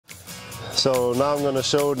So now I'm going to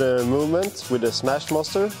show the movement with the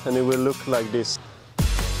SmashMaster, and it will look like this.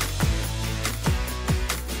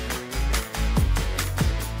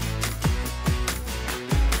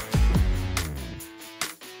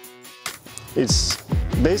 It's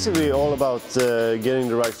basically all about getting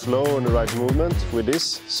the right flow and the right movement with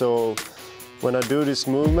this. So when I do this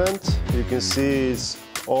movement, you can see it's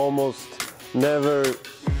almost never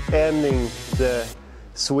ending the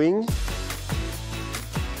swing.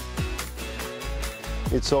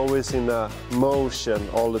 It's always in a motion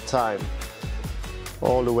all the time,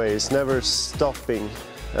 all the way. It's never stopping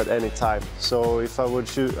at any time. So if I will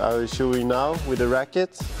show you now with the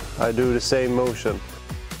racket, I do the same motion.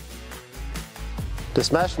 The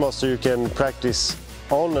SmashMaster you can practice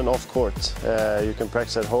on and off court. You can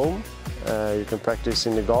practice at home, you can practice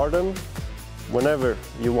in the garden, whenever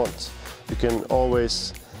you want. You can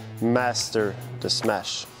always master the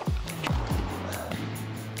smash.